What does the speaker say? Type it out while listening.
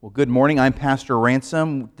Well, good morning. I'm Pastor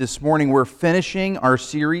Ransom. This morning we're finishing our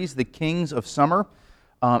series, The Kings of Summer.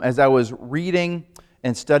 As I was reading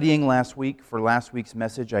and studying last week for last week's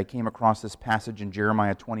message, I came across this passage in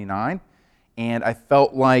Jeremiah 29, and I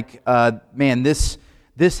felt like, this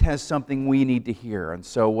has something we need to hear. And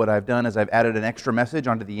so what I've done is I've added an extra message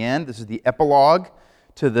onto the end. This is the epilogue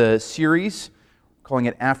to the series, calling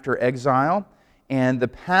it After Exile. And the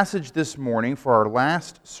passage this morning for our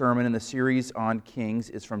last sermon in the series on Kings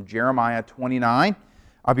is from Jeremiah 29.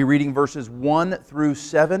 I'll be reading verses 1 through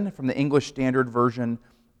 7 from the English Standard Version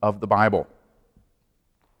of the Bible.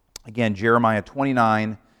 Again, Jeremiah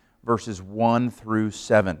 29, verses 1 through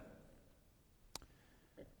 7.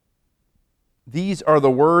 These are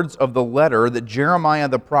the words of the letter that Jeremiah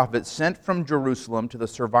the prophet sent from Jerusalem to the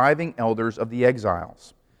surviving elders of the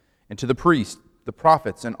exiles, and to the priests, the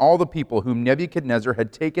prophets, and all the people whom Nebuchadnezzar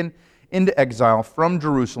had taken into exile from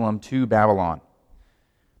Jerusalem to Babylon.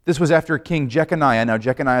 This was after King Jeconiah. Now,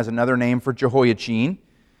 Jeconiah is another name for Jehoiachin.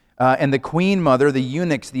 And the queen mother, the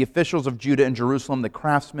eunuchs, the officials of Judah and Jerusalem, the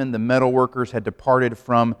craftsmen, the metal workers had departed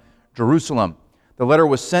from Jerusalem. The letter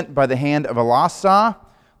was sent by the hand of Elasah,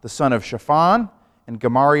 the son of Shaphan, and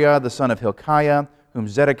Gemariah, the son of Hilkiah, whom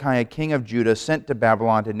Zedekiah, king of Judah, sent to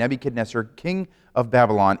Babylon to Nebuchadnezzar, king of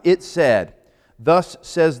Babylon. It said, "Thus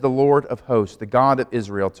says the Lord of hosts, the God of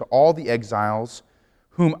Israel, to all the exiles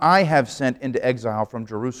whom I have sent into exile from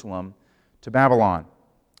Jerusalem to Babylon.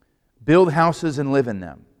 Build houses and live in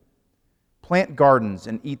them. Plant gardens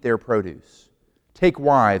and eat their produce. Take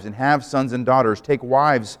wives and have sons and daughters. Take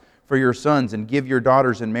wives for your sons and give your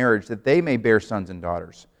daughters in marriage, that they may bear sons and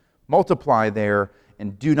daughters. Multiply there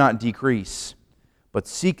and do not decrease. But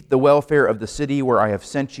seek the welfare of the city where I have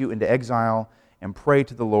sent you into exile, and pray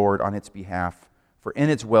to the Lord on its behalf. For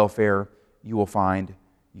in its welfare you will find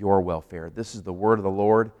your welfare." This is the word of the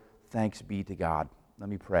Lord. Thanks be to God. Let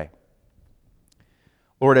me pray.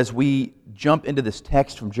 Lord, as we jump into this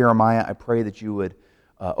text from Jeremiah, I pray that you would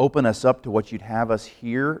open us up to what you'd have us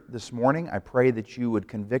hear this morning. I pray that you would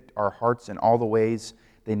convict our hearts in all the ways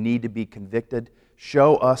they need to be convicted.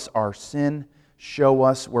 Show us our sin. Show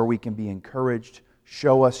us where we can be encouraged.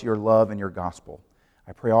 Show us your love and your gospel.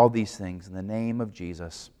 I pray all these things in the name of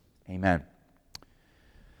Jesus. Amen.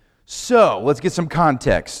 So, let's get some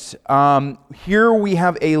context. Here we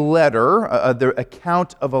have a letter, the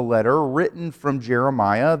account of a letter written from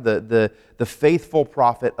Jeremiah, the faithful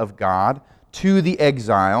prophet of God, to the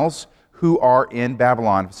exiles who are in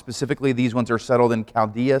Babylon. Specifically, these ones are settled in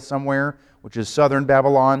Chaldea somewhere, which is southern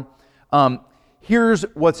Babylon. Here's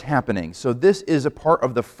what's happening. So this is a part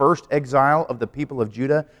of the first exile of the people of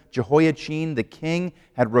Judah. Jehoiachin, the king,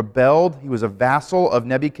 had rebelled. He was a vassal of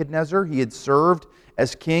Nebuchadnezzar. He had served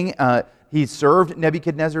as king. He served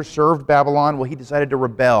Nebuchadnezzar, served Babylon. Well, he decided to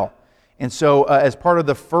rebel. And so as part of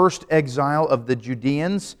the first exile of the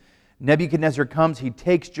Judeans, Nebuchadnezzar comes, he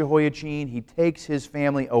takes Jehoiachin, he takes his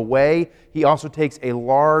family away. He also takes a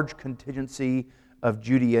large contingency of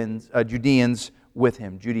Judeans with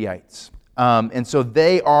him, Judaites. And so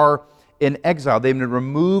they are in exile. They've been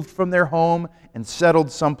removed from their home and settled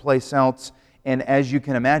someplace else. And as you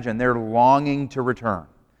can imagine, they're longing to return.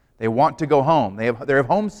 They want to go home. They have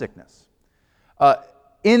homesickness.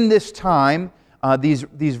 In this time, these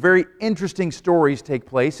very interesting stories take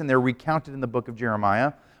place, and they're recounted in the book of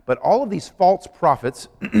Jeremiah. But all of these false prophets,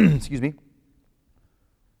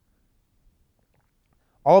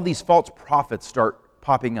 all of these false prophets start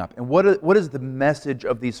popping up. And what is the message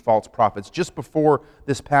of these false prophets? Just before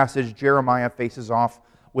this passage, Jeremiah faces off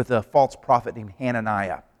with a false prophet named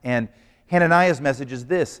Hananiah. And Hananiah's message is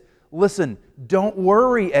this: listen, don't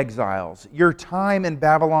worry, exiles. Your time in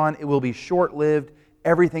Babylon, it will be short-lived.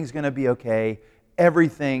 Everything's going to be okay.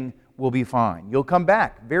 Everything will be fine. You'll come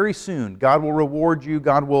back very soon. God will reward you.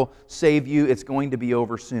 God will save you. It's going to be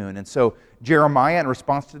over soon. And so Jeremiah, in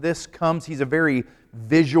response to this, comes. He's a very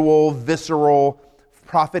visual, visceral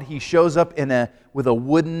prophet. He shows up with a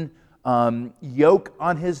wooden yoke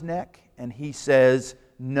on his neck, and he says,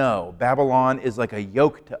 "No, Babylon is like a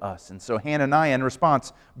yoke to us." And so Hananiah, in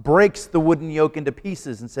response, breaks the wooden yoke into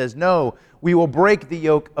pieces and says, "No, we will break the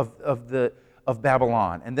yoke of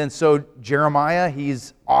Babylon." And then so Jeremiah,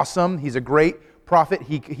 he's awesome. He's a great prophet.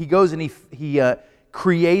 He goes and he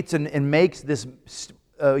creates and makes this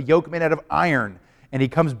yoke made out of iron. And he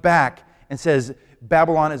comes back and says,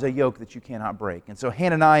 "Babylon is a yoke that you cannot break." And so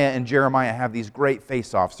Hananiah and Jeremiah have these great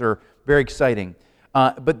face-offs. They're very exciting.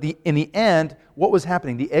 But in the end, what was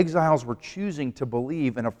happening? The exiles were choosing to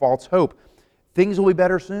believe in a false hope. Things will be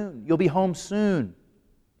better soon. You'll be home soon.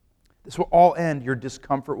 This will all end. Your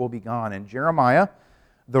discomfort will be gone. And Jeremiah,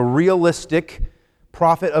 the realistic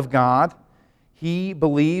prophet of God, He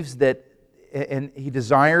believes that, and he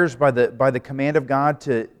desires by the command of God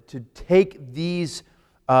to take these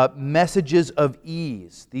messages of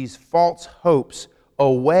ease, these false hopes,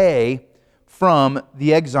 away from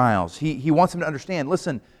the exiles. He wants them to understand,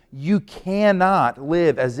 listen, you cannot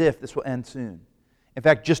live as if this will end soon. In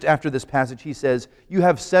fact, just after this passage, he says, you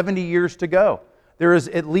have 70 years to go. There is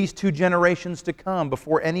at least 2 generations to come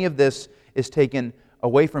before any of this is taken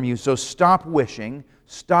away from you. So stop wishing,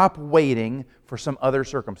 stop waiting for some other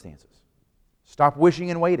circumstances. Stop wishing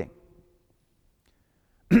and waiting.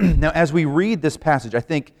 Now, as we read this passage, I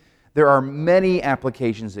think there are many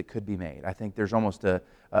applications that could be made. I think there's almost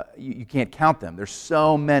you can't count them. There's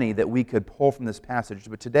so many that we could pull from this passage.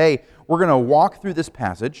 But today, we're going to walk through this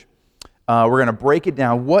passage. We're going to break it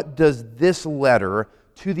down. What does this letter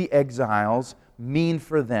to the exiles mean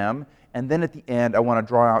for them? And then at the end, I want to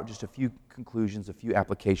draw out just a few conclusions, a few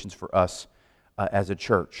applications for us as a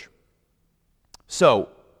church. So,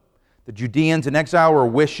 the Judeans in exile were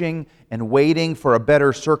wishing and waiting for a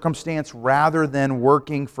better circumstance rather than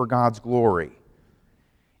working for God's glory.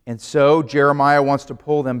 And so Jeremiah wants to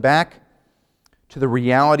pull them back to the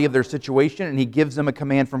reality of their situation, and he gives them a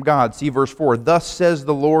command from God. See verse 4. Thus says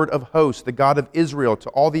the Lord of hosts, the God of Israel, to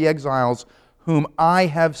all the exiles whom I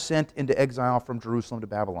have sent into exile from Jerusalem to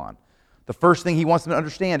Babylon. The first thing he wants them to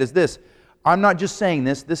understand is this. I'm not just saying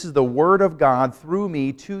this. This is the word of God through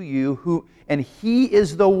me to you, and he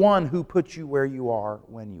is the one who put you where you are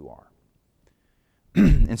when you are.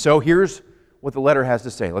 And so here's what the letter has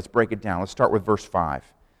to say. Let's break it down. Let's start with verse 5.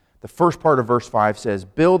 The first part of verse 5 says,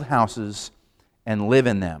 build houses and live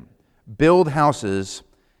in them. Build houses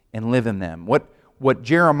and live in them. What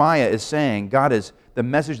Jeremiah is saying, the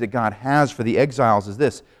message that God has for the exiles is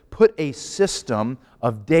this. Put a system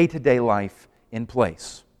of day-to-day life in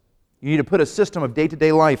place. You need to put a system of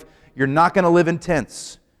day-to-day life. You're not going to live in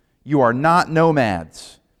tents. You are not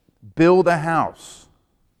nomads. Build a house.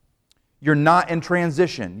 You're not in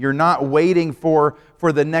transition. You're not waiting for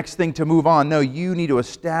the next thing to move on. No, you need to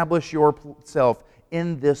establish yourself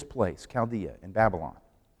in this place, Chaldea, in Babylon.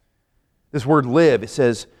 This word live, it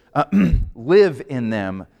says, live in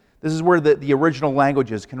them. This is where the original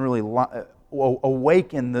languages can really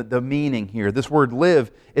awaken the meaning here. This word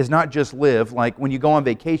live is not just live, like when you go on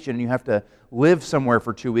vacation and you have to live somewhere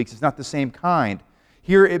for 2 weeks. It's not the same kind.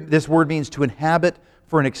 Here, this word means to inhabit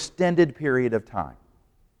for an extended period of time.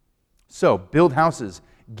 So, build houses.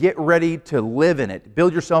 Get ready to live in it.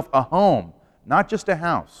 Build yourself a home, not just a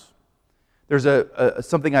house. There's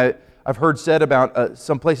something I've heard said about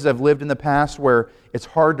some places I've lived in the past where it's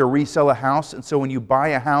hard to resell a house, and so when you buy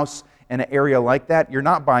a house in an area like that, you're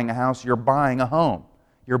not buying a house, you're buying a home.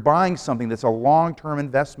 You're buying something that's a long-term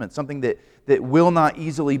investment, something that will not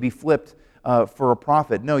easily be flipped for a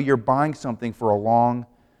profit. No, you're buying something for a long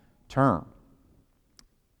term.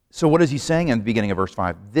 So what is he saying in the beginning of verse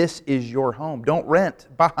 5? This is your home. Don't rent,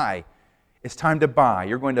 buy. It's time to buy.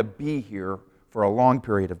 You're going to be here for a long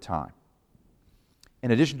period of time.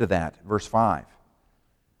 In addition to that, verse 5,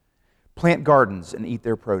 plant gardens and eat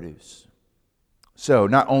their produce. So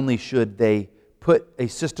not only should they put a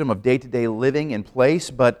system of day-to-day living in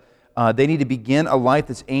place, but they need to begin a life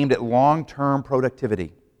that's aimed at long-term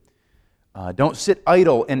productivity. Don't sit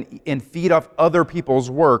idle and feed off other people's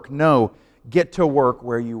work. No, get to work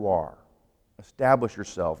where you are. Establish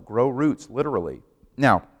yourself. Grow roots, literally.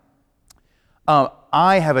 Now,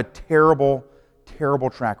 I have a terrible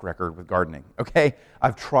track record with gardening, okay?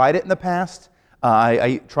 I've tried it in the past.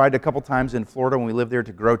 I tried a couple times in Florida when we lived there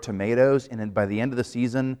to grow tomatoes, and then by the end of the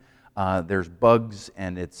season, there's bugs,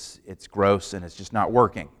 and it's gross, and it's just not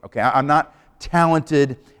working, okay? I'm not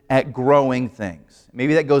talented at growing things.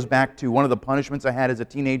 Maybe that goes back to one of the punishments I had as a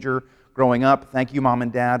teenager growing up, thank you, Mom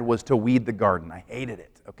and Dad, was to weed the garden. I hated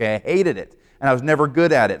it, okay? I hated it, and I was never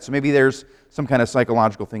good at it, so maybe there's some kind of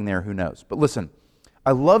psychological thing there, who knows? But listen,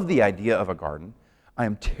 I love the idea of a garden. I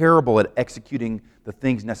am terrible at executing the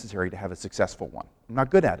things necessary to have a successful one. I'm not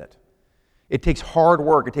good at it. It takes hard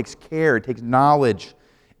work, it takes care, it takes knowledge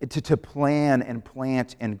to plan and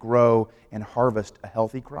plant and grow and harvest a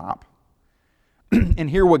healthy crop. And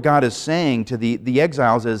here what God is saying to the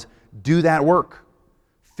exiles is, do that work.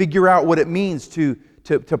 Figure out what it means to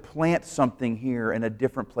plant something here in a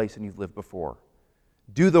different place than you've lived before.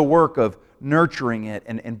 Do the work of nurturing it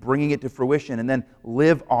and bringing it to fruition, and then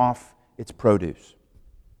live off its produce.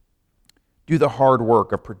 Do the hard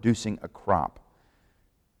work of producing a crop.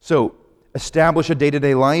 So, establish a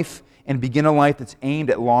day-to-day life and begin a life that's aimed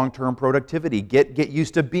at long-term productivity. Get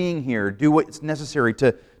used to being here. Do what's necessary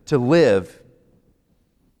to live.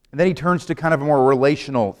 And then he turns to kind of a more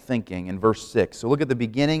relational thinking in verse 6. So look at the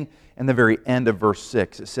beginning and the very end of verse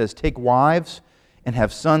 6. It says, take wives and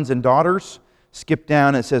have sons and daughters. Skip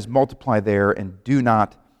down, it says multiply there and do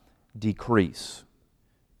not decrease.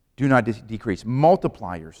 Do not decrease.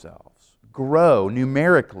 Multiply yourselves. Grow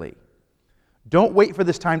numerically. Don't wait for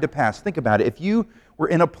this time to pass. Think about it. If you were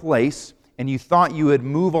in a place and you thought you would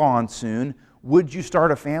move on soon, would you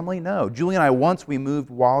start a family? No. Julie and I, once we moved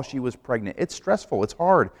while she was pregnant. It's stressful. It's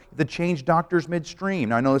hard. You have to change doctors midstream.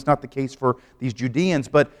 Now, I know it's not the case for these Judeans,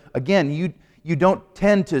 but again, you don't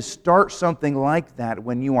tend to start something like that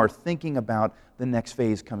when you are thinking about the next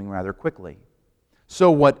phase coming rather quickly.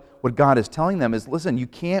 So what God is telling them is, listen, you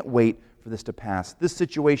can't wait for this to pass. This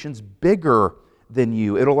situation's bigger than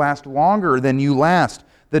you. It'll last longer than you last.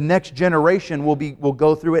 The next generation will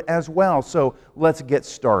go through it as well. So let's get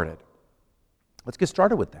started. Let's get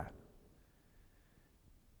started with that.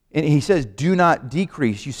 And he says, do not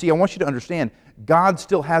decrease. You see, I want you to understand, God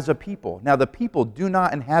still has a people. Now, the people do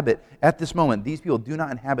not inhabit, at this moment, these people do not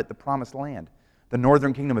inhabit the promised land. The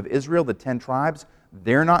northern kingdom of Israel, the 10 tribes,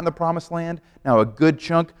 they're not in the promised land. Now, a good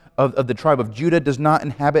chunk of the tribe of Judah does not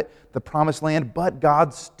inhabit the promised land, but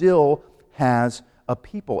God still has a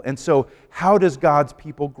people. And so, how does God's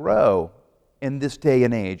people grow in this day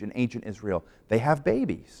and age in ancient Israel? They have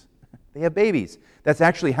babies. They have babies. That's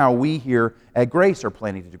actually how we here at Grace are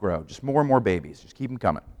planning to grow. Just more and more babies. Just keep them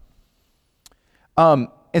coming.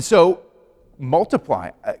 And so,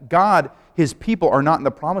 multiply. God, His people are not in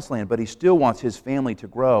the promised land, but He still wants His family to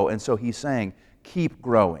grow. And so He's saying, keep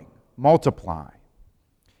growing. Multiply.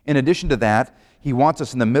 In addition to that, He wants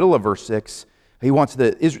us in the middle of verse 6, He wants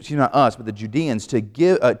not us, but the Judeans to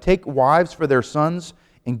take wives for their sons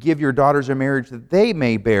and give your daughters in marriage that they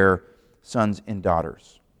may bear sons and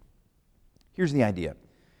daughters. Here's the idea.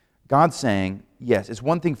 God's saying, yes, it's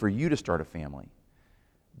one thing for you to start a family,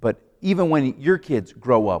 but even when your kids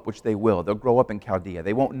grow up, which they will, they'll grow up in Chaldea.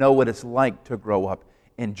 They won't know what it's like to grow up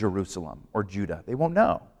in Jerusalem or Judah. They won't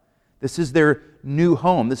know. This is their new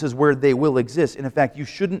home. This is where they will exist. And in fact, you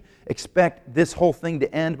shouldn't expect this whole thing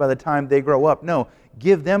to end by the time they grow up. No,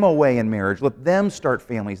 give them away in marriage. Let them start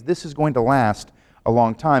families. This is going to last a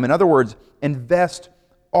long time. In other words, invest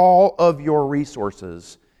all of your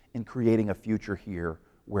resources in creating a future here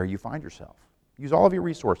where you find yourself. Use all of your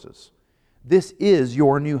resources. This is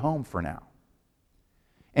your new home for now.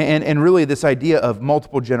 And really this idea of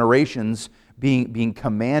multiple generations being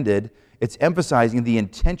commanded, it's emphasizing the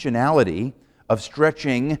intentionality of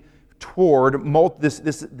stretching toward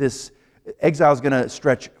this exile is going to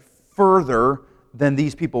stretch further than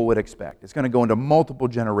these people would expect. It's going to go into multiple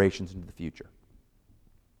generations into the future.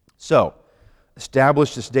 So,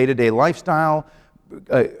 establish this day-to-day lifestyle,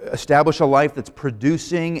 establish a life that's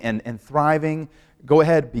producing and thriving. Go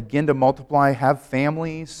ahead, begin to multiply, have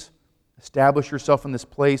families, establish yourself in this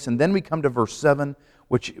place. And then we come to verse 7,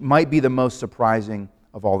 which might be the most surprising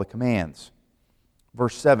of all the commands.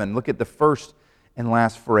 Verse 7, look at the first and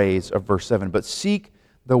last phrase of verse 7. But seek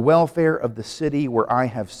the welfare of the city where I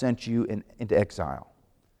have sent you into exile.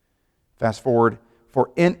 Fast forward,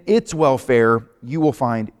 for in its welfare you will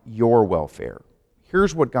find your welfare.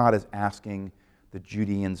 Here's what God is asking the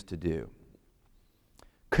Judeans to do.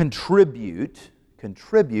 Contribute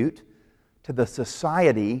to the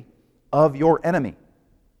society of your enemy.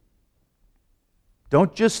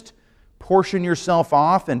 Don't just portion yourself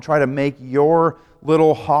off and try to make your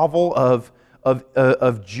little hovel of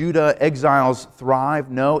Judah exiles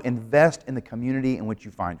thrive. No, invest in the community in which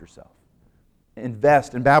you find yourself.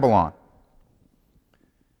 Invest in Babylon.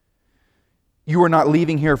 You are not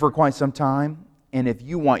leaving here for quite some time, and if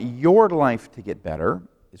you want your life to get better,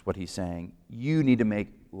 is what he's saying, you need to make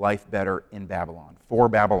life better in Babylon, for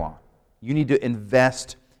Babylon. You need to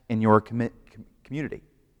invest in your community.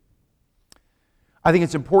 I think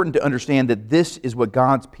it's important to understand that this is what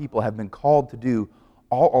God's people have been called to do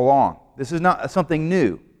all along. This is not something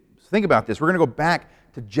new. So think about this. We're going to go back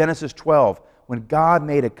to Genesis 12 when God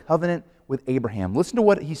made a covenant with Abraham. Listen to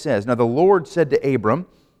what he says. Now the Lord said to Abram,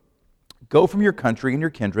 go from your country and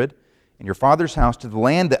your kindred and your father's house to the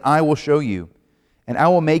land that I will show you. And I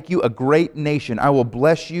will make you a great nation. I will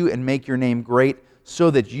bless you and make your name great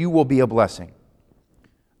so that you will be a blessing.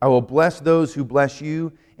 I will bless those who bless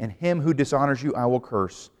you, and him who dishonors you I will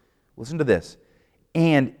curse. Listen to this.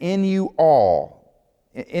 And in you all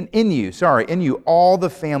the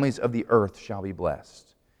families of the earth shall be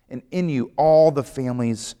blessed. And in you all the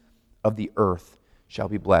families of the earth shall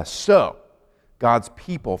be blessed. So, God's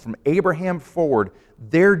people, from Abraham forward,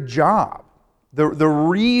 their job, the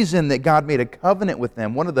reason that God made a covenant with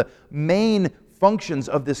them, one of the main functions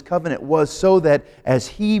of this covenant was so that as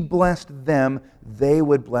He blessed them, they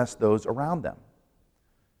would bless those around them.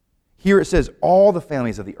 Here it says, all the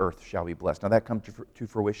families of the earth shall be blessed. Now that comes to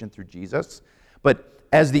fruition through Jesus. But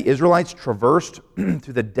as the Israelites traversed through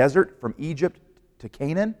the desert from Egypt to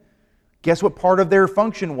Canaan, guess what part of their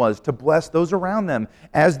function was? To bless those around them.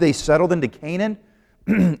 As they settled into Canaan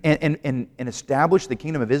and established the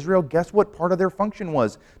kingdom of Israel, guess what part of their function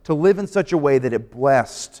was? To live in such a way that it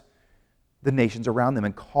blessed the nations around them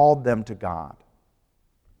and called them to God.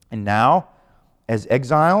 And now, as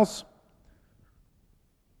exiles,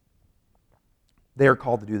 they are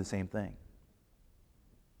called to do the same thing.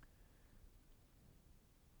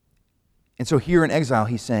 And so here in exile,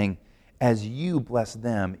 he's saying, as you bless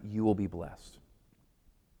them, you will be blessed.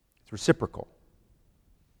 It's reciprocal.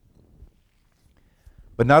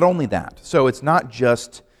 But not only that. So it's not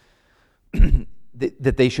just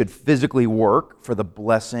that they should physically work for the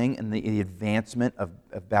blessing and the advancement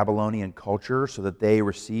of Babylonian culture so that they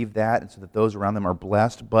receive that and so that those around them are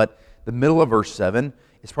blessed. But the middle of verse 7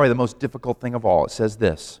 is probably the most difficult thing of all. It says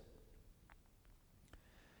this,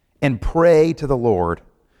 and pray to the Lord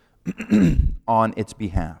on its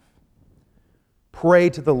behalf.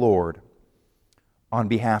 Pray to the Lord on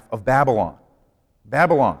behalf of Babylon.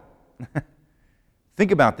 Babylon.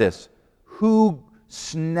 Think about this. Who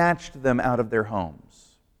snatched them out of their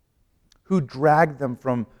homes? Who dragged them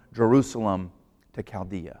from Jerusalem to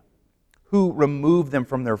Chaldea? Who removed them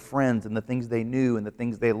from their friends and the things they knew and the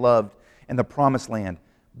things they loved and the promised land?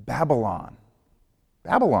 Babylon.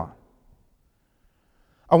 Babylon.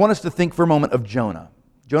 I want us to think for a moment of Jonah.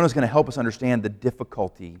 Jonah's going to help us understand the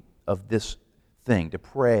difficulty of this thing, to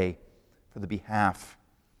pray for the behalf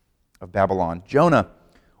of Babylon. Jonah,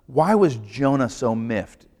 why was Jonah so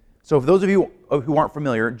miffed? So for those of you who aren't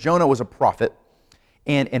familiar, Jonah was a prophet,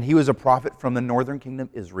 and he was a prophet from the northern kingdom,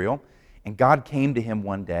 Israel, and God came to him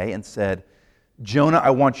one day and said, Jonah,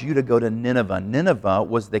 I want you to go to Nineveh. Nineveh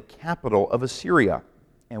was the capital of Assyria,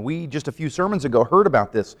 and we just a few sermons ago heard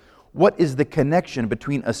about this. What is the connection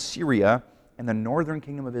between Assyria and the northern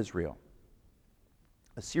kingdom of Israel?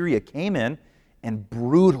 Assyria came in and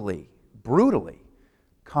brutally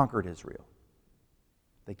conquered Israel.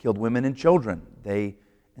 They killed women and children. They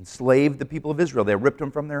enslaved the people of Israel. They ripped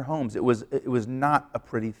them from their homes. It was not a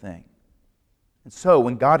pretty thing. And so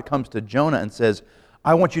when God comes to Jonah and says,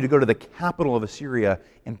 I want you to go to the capital of Assyria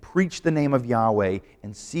and preach the name of Yahweh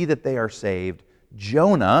and see that they are saved,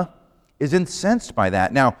 Jonah is incensed by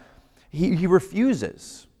that. Now, he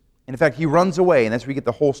refuses. And in fact, he runs away, and that's where we get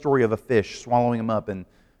the whole story of a fish swallowing him up and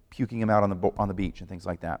puking him out on the beach and things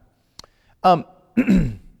like that.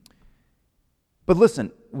 But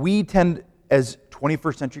listen, we tend as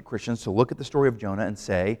 21st century Christians to look at the story of Jonah and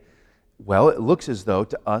say, well, it looks as though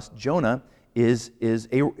to us Jonah is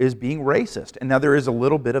being racist. And now there is a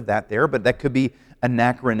little bit of that there, but that could be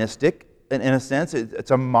anachronistic in a sense.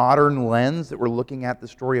 It's a modern lens that we're looking at the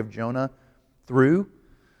story of Jonah through.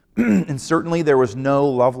 And certainly there was no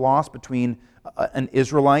love lost between an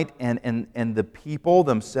Israelite and the people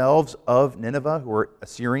themselves of Nineveh, who were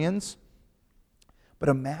Assyrians. But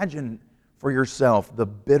imagine for yourself the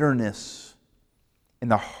bitterness in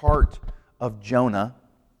the heart of Jonah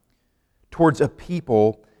towards a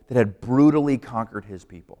people that had brutally conquered his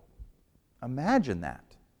people. Imagine that.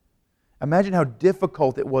 Imagine how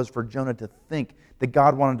difficult it was for Jonah to think that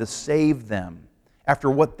God wanted to save them after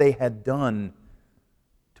what they had done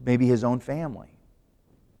to maybe his own family.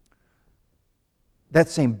 That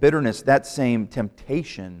same bitterness, that same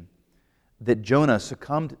temptation that Jonah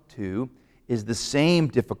succumbed to is the same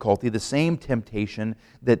difficulty, the same temptation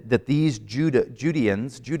that these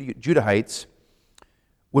Judahites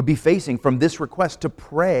would be facing from this request to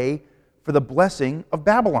pray for the blessing of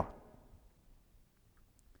Babylon.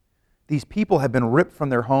 These people have been ripped from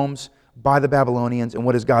their homes by the Babylonians, and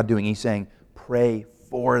what is God doing? He's saying, pray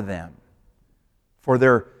for them, for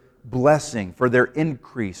their blessing, for their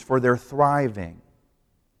increase, for their thriving.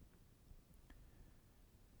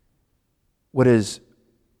 What is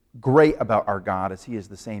great about our God is He is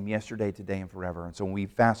the same yesterday, today, and forever. And so when we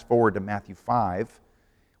fast forward to Matthew 5,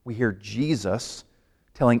 we hear Jesus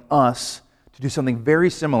telling us to do something very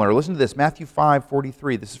similar. Listen to this, Matthew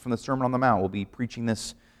 5:43. This is from the Sermon on the Mount. We'll be preaching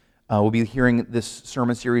this, we'll be hearing this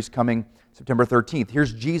sermon series coming September 13th.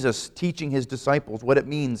 Here's Jesus teaching His disciples what it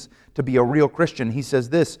means to be a real Christian. He says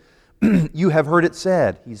this, you have heard it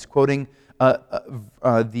said. He's quoting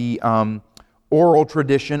the oral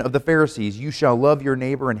tradition of the Pharisees. You shall love your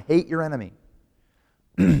neighbor and hate your enemy.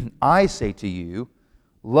 I say to you,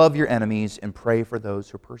 love your enemies and pray for those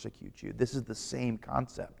who persecute you. This is the same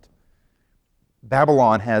concept.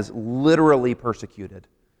 Babylon has literally persecuted.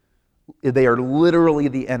 They are literally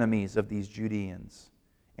the enemies of these Judeans.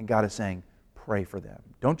 And God is saying, pray for them.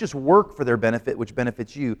 Don't just work for their benefit, which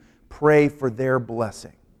benefits you. Pray for their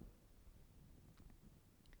blessing.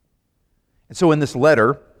 And so in this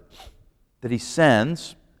letter that he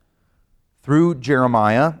sends through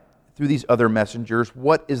Jeremiah, through these other messengers,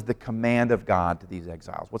 what is the command of God to these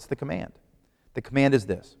exiles? What's the command? The command is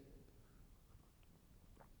this.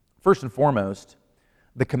 First and foremost,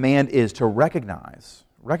 the command is to recognize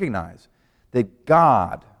that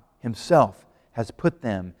God himself has put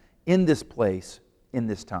them in this place, in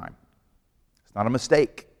this time. It's not a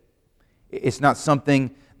mistake. It's not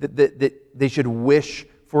something that they should wish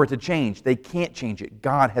for it to change. They can't change it.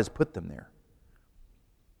 God has put them there.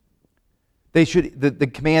 The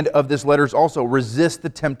command of this letter is also resist the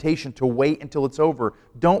temptation to wait until it's over.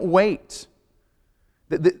 Don't wait.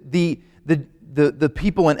 The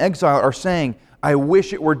people in exile are saying, I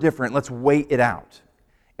wish it were different. Let's wait it out.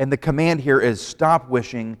 And the command here is stop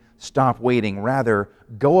wishing, stop waiting. Rather,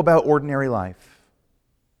 go about ordinary life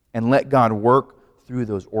and let God work through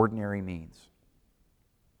those ordinary means.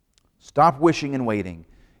 Stop wishing and waiting.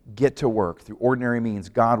 Get to work. Through ordinary means,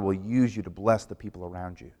 God will use you to bless the people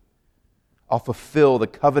around you. I'll fulfill the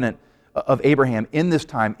covenant of Abraham in this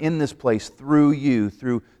time, in this place, through you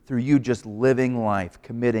just living life,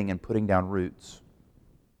 committing and putting down roots.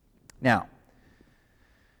 Now,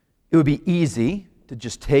 it would be easy to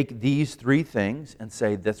just take these three things and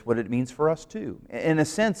say that's what it means for us too. In a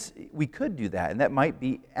sense, we could do that, and that might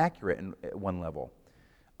be accurate at one level.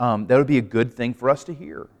 That would be a good thing for us to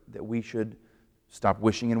hear, that we should stop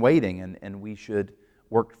wishing and waiting, and we should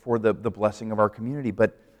work for the blessing of our community.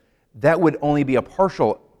 But that would only be a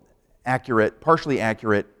partially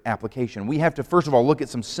accurate application. We have to, first of all, look at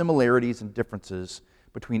some similarities and differences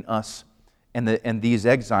between us and these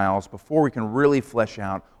exiles before we can really flesh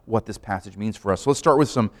out what this passage means for us. So let's start with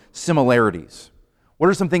some similarities. What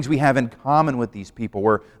are some things we have in common with these people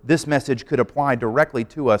where this message could apply directly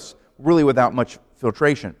to us, really without much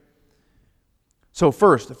filtration? So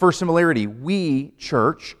first, the first similarity, we,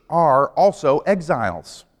 church, are also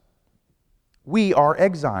exiles. We are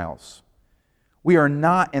exiles. We are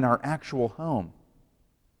not in our actual home.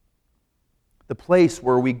 The place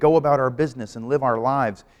where we go about our business and live our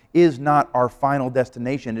lives is not our final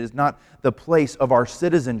destination. It is not the place of our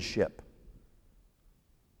citizenship.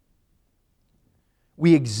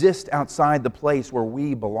 We exist outside the place where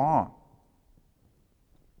we belong.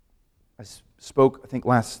 I spoke, I think,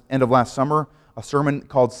 end of last summer, a sermon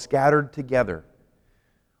called Scattered Together.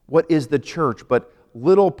 What is the church but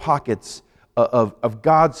little pockets of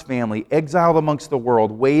God's family, exiled amongst the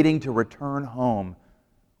world, waiting to return home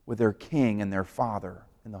with their King and their Father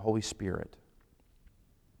and the Holy Spirit?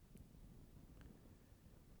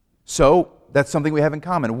 So, that's something we have in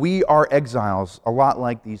common. We are exiles, a lot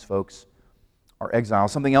like these folks are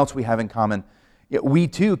exiles. Something else we have in common, we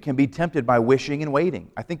too can be tempted by wishing and waiting.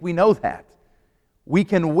 I think we know that. We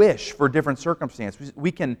can wish for different circumstances.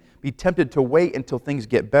 We can be tempted to wait until things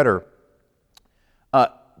get better.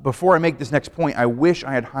 Before I make this next point, I wish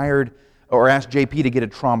I had hired or asked JP to get a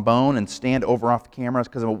trombone and stand over off the cameras,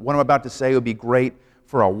 because what I'm about to say would be great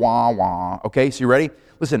for a wah-wah. Okay, so you ready?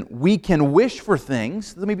 Listen, we can wish for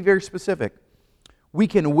things. Let me be very specific. We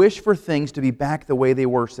can wish for things to be back the way they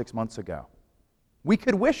were 6 months ago. We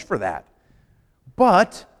could wish for that.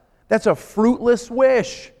 But that's a fruitless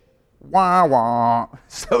wish. Wah-wah.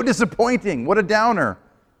 So disappointing. What a downer.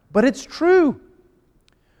 But it's true.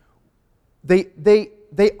 They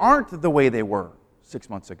aren't the way they were 6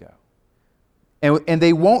 months ago. And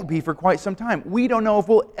they won't be for quite some time. We don't know if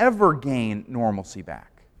we'll ever gain normalcy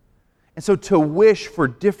back. And so to wish for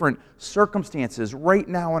different circumstances right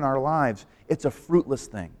now in our lives, it's a fruitless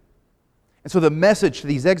thing. And so the message to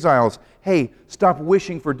these exiles, hey, stop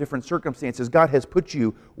wishing for different circumstances. God has put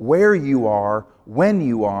you where you are, when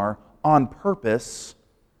you are, on purpose,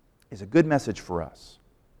 is a good message for us.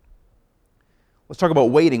 Let's talk about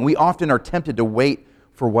waiting. We often are tempted to wait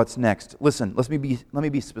for what's next. Listen, let me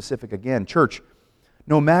be specific again. Church,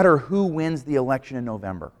 no matter who wins the election in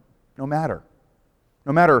November, no matter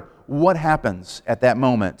what happens at that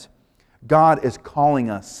moment, God is calling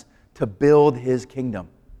us to build His kingdom.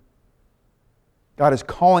 God is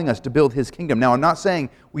calling us to build His kingdom. Now, I'm not saying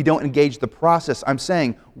we don't engage the process. I'm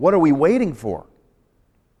saying, what are we waiting for?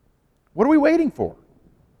 What are we waiting for?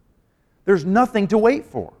 There's nothing to wait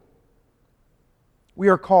for. We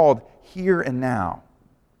are called here and now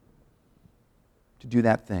to do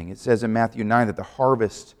that thing. It says in Matthew 9 that the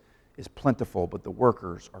harvest is plentiful, but the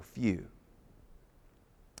workers are few.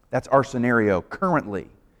 That's our scenario currently.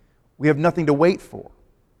 We have nothing to wait for.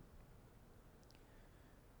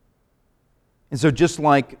 And so just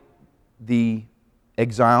like the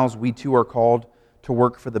exiles, we too are called to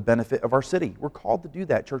work for the benefit of our city. We're called to do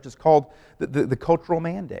that. Church is called the cultural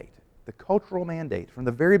mandate. The cultural mandate from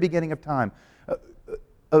the very beginning of time.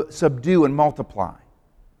 subdue and multiply.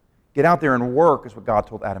 Get out there and work is what God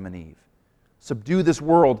told Adam and Eve. Subdue this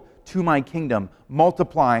world to my kingdom.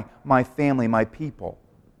 Multiply my family, my people.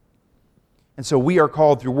 And so we are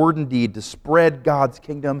called through word and deed to spread God's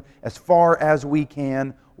kingdom as far as we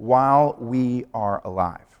can while we are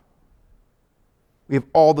alive. We have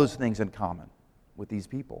all those things in common with these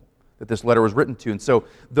people that this letter was written to. And so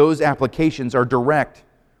those applications are direct.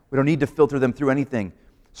 We don't need to filter them through anything.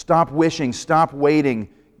 Stop wishing, stop waiting.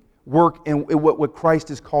 Work in what Christ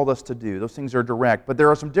has called us to do. Those things are direct. But there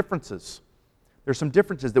are some differences. There's some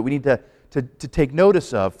differences that we need to take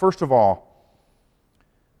notice of. First of all,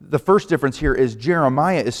 the first difference here is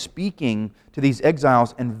Jeremiah is speaking to these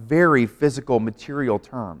exiles in very physical, material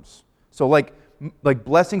terms. So like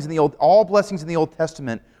blessings in the all blessings in the Old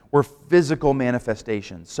Testament were physical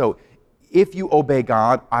manifestations. So if you obey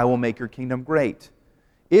God, I will make your kingdom great.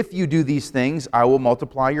 If you do these things, I will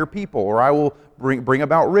multiply your people, or I will bring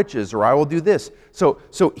about riches, or I will do this. So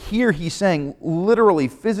here he's saying, literally,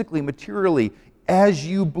 physically, materially, as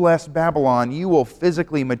you bless Babylon, you will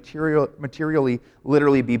physically, materially,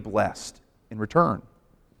 literally be blessed in return.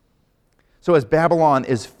 So as Babylon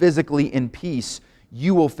is physically in peace,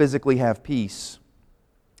 you will physically have peace.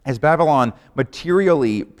 As Babylon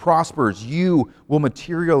materially prospers, you will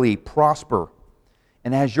materially prosper.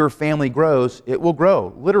 And as your family grows, it will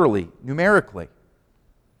grow, literally, numerically.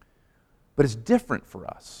 But it's different for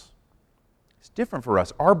us. It's different for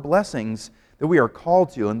us. Our blessings that we are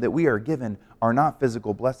called to and that we are given are not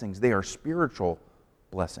physical blessings. They are spiritual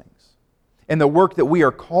blessings. And the work that we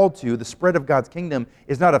are called to, the spread of God's kingdom,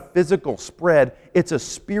 is not a physical spread. It's a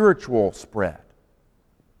spiritual spread.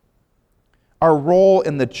 Our role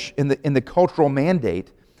in the cultural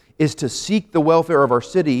mandate is to seek the welfare of our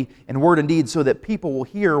city in word and deed so that people will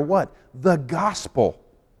hear what? The gospel.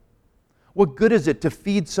 What good is it to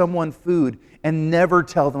feed someone food and never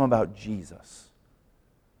tell them about Jesus?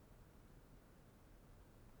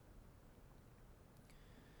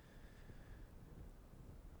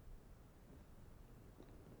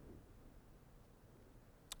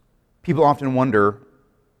 People often wonder,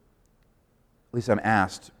 at least I'm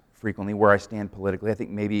asked frequently, where I stand politically. I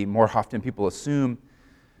think maybe more often people assume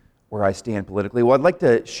where I stand politically. Well, I'd like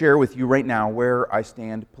to share with you right now where I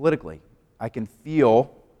stand politically. I can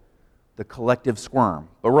feel the collective squirm,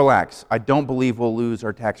 but relax. I don't believe we'll lose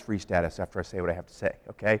our tax-free status after I say what I have to say,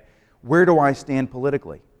 okay? Where do I stand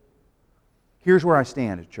politically? Here's where I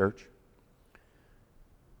stand, church.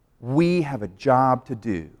 We have a job to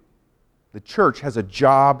do. The church has a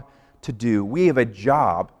job to do. We have a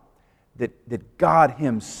job that God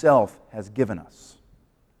Himself has given us.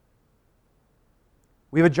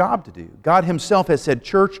 We have a job to do. God Himself has said,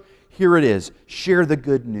 church, here it is. Share the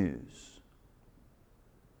good news.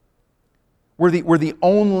 We're the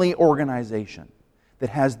only organization that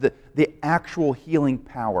has the actual healing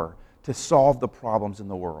power to solve the problems in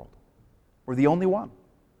the world. We're the only one.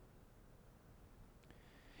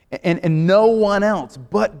 And no one else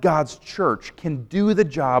but God's church can do the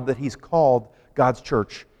job that He's called God's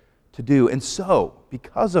church to do. And so,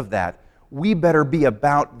 because of that, we better be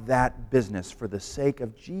about that business for the sake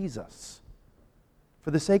of Jesus.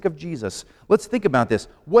 For the sake of Jesus. Let's think about this.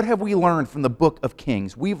 What have we learned from the book of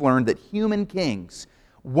Kings? We've learned that human kings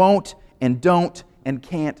won't and don't and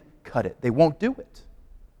can't cut it. They won't do it.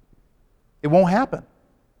 It won't happen.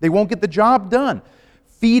 They won't get the job done.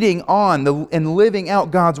 Feeding on and living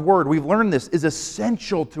out God's Word, we've learned this, is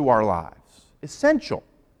essential to our lives. Essential.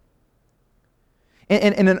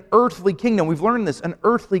 And in an earthly kingdom, we've learned this, an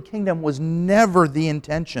earthly kingdom was never the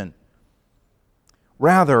intention.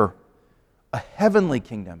 Rather, a heavenly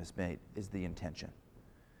kingdom is the intention.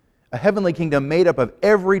 A heavenly kingdom made up of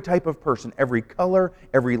every type of person, every color,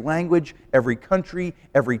 every language, every country,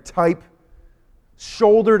 every type,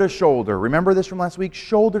 shoulder to shoulder. Remember this from last week?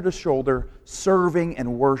 Shoulder to shoulder, serving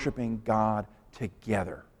and worshiping God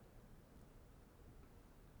together.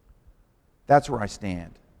 That's where I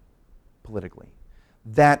stand politically.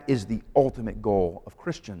 That is the ultimate goal of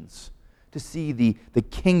Christians, to see the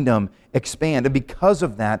kingdom expand. And because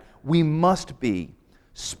of that, we must be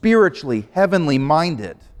spiritually, heavenly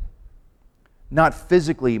minded, not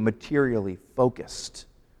physically, materially focused.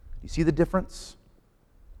 You see the difference?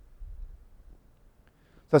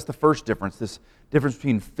 That's the first difference, this difference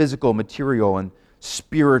between physical, material, and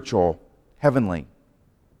spiritual, heavenly.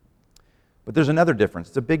 But there's another difference.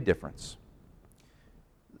 It's a big difference.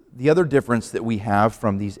 The other difference that we have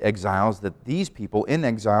from these exiles, that these people in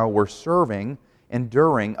exile were serving,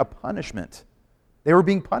 enduring a punishment. They were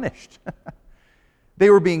being punished. They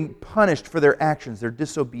were being punished for their actions, their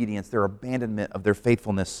disobedience, their abandonment of their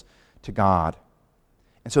faithfulness to God.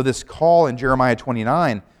 And so this call in Jeremiah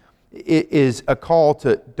 29 is a call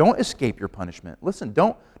to don't escape your punishment. Listen,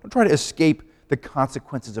 don't try to escape the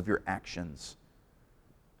consequences of your actions.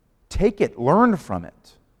 Take it, learn from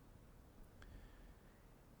it.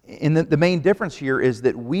 And the main difference here is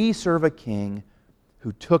that we serve a king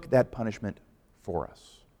who took that punishment for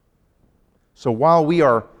us. So while we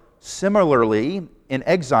are similarly in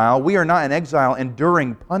exile, we are not in exile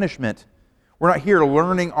enduring punishment. We're not here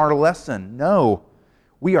learning our lesson. No,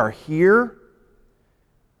 we are here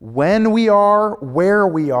when we are, where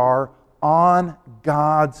we are, on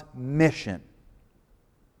God's mission.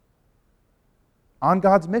 On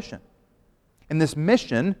God's mission. And this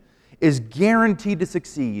mission is guaranteed to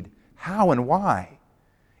succeed. How and why?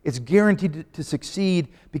 It's guaranteed to succeed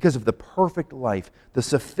because of the perfect life, the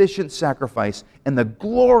sufficient sacrifice, and the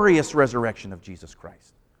glorious resurrection of Jesus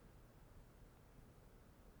Christ.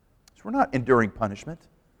 So we're not enduring punishment.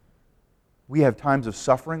 We have times of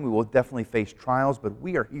suffering. We will definitely face trials, but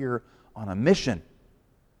we are here on a mission,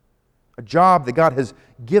 a job that God has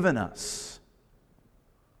given us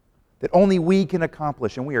that only we can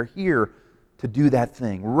accomplish, and we are here to do that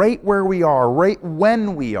thing right where we are, right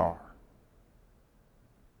when we are.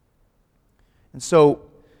 And so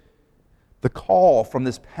the call from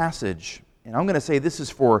this passage, and I'm going to say this is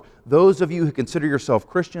for those of you who consider yourself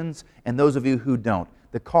Christians and those of you who don't.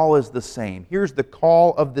 The call is the same. Here's the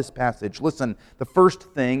call of this passage. Listen, the first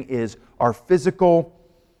thing is our physical,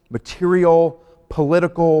 material,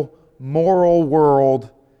 political, moral world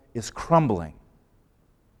is crumbling.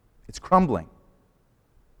 It's crumbling.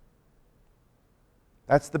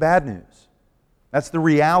 That's the bad news. That's the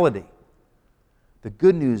reality. The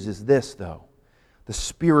good news is this, though. The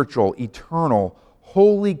spiritual, eternal,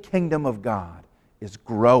 holy kingdom of God is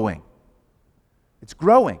growing. It's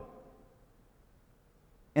growing.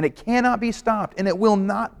 And it cannot be stopped, and it will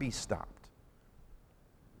not be stopped.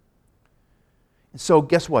 And so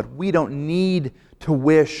guess what? We don't need to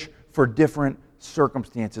wish for different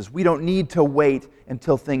circumstances. We don't need to wait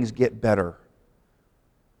until things get better.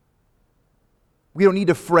 We don't need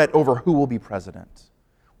to fret over who will be president.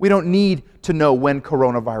 We don't need to know when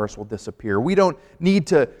coronavirus will disappear. We don't need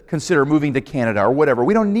to consider moving to Canada or whatever.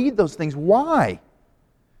 We don't need those things. Why?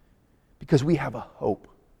 Because we have a hope.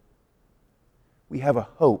 We have a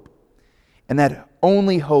hope. And that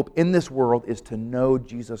only hope in this world is to know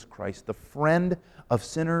Jesus Christ, the friend of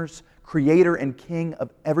sinners, creator and king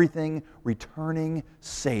of everything, returning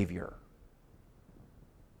Savior.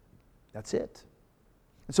 That's it.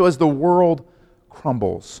 And so as the world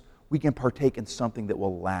crumbles, we can partake in something that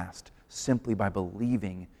will last simply by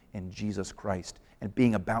believing in Jesus Christ and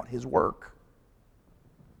being about His work.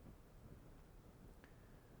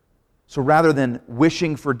 So rather than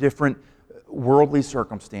wishing for different worldly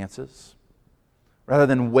circumstances, rather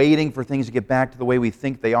than waiting for things to get back to the way we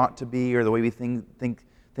think they ought to be or the way we think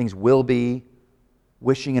things will be,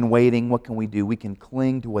 wishing and waiting, what can we do? We can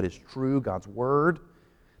cling to what is true, God's Word,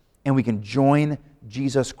 and we can join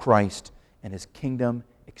Jesus Christ and His kingdom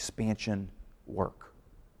expansion work.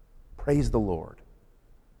 Praise the Lord.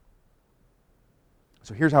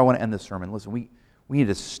 So here's how I want to end this sermon. Listen, we need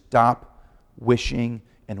to stop wishing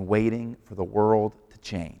and waiting for the world to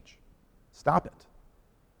change. Stop it.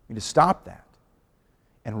 We need to stop that.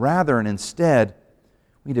 And rather and instead,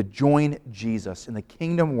 we need to join Jesus in the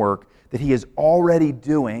kingdom work that He is already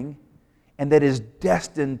doing and that is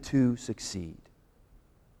destined to succeed.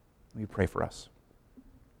 Let me pray for us.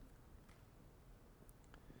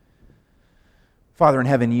 Father in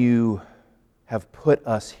heaven, You have put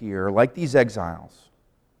us here, like these exiles,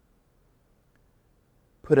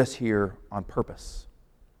 put us here on purpose.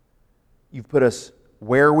 You've put us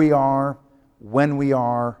where we are, when we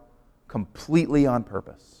are, completely on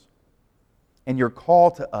purpose. And Your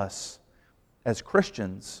call to us as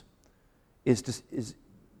Christians is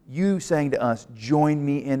You saying to us, join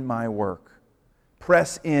me in my work.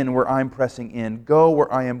 Press in where I'm pressing in. Go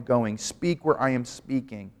where I am going. Speak where I am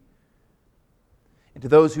speaking. And to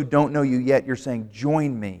those who don't know You yet, You're saying,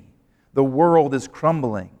 join me. The world is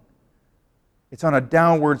crumbling. It's on a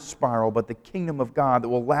downward spiral, but the kingdom of God that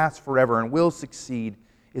will last forever and will succeed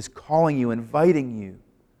is calling you, inviting you.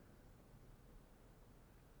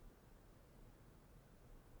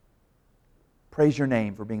 Praise Your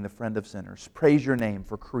name for being the friend of sinners. Praise Your name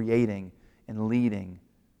for creating and leading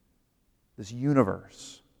this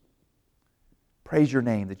universe. Praise Your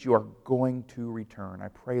name that You are going to return. I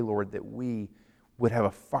pray, Lord, that we would have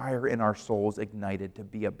a fire in our souls ignited to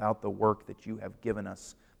be about the work that You have given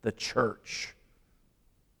us, the church.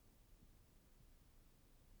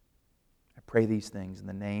 I pray these things in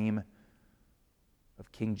the name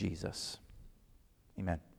of King Jesus. Amen.